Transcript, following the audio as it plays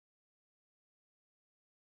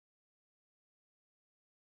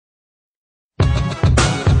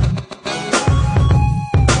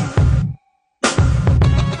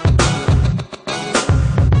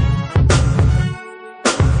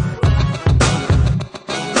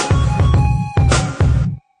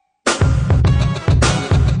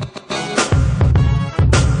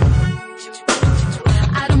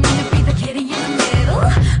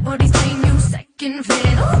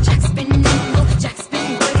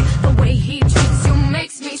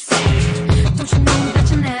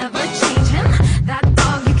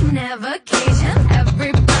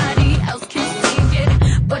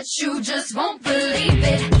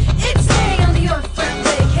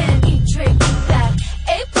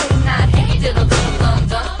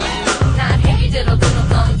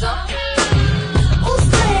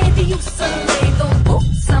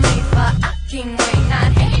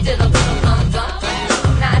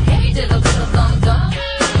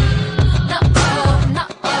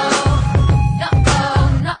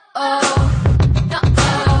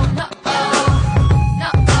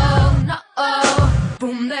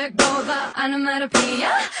Boom, there goes the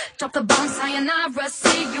onomatopoeia. Drop the bomb, sayonara,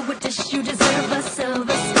 see you a dish. You deserve a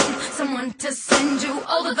silver spoon, someone to send you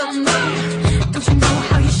over the moon.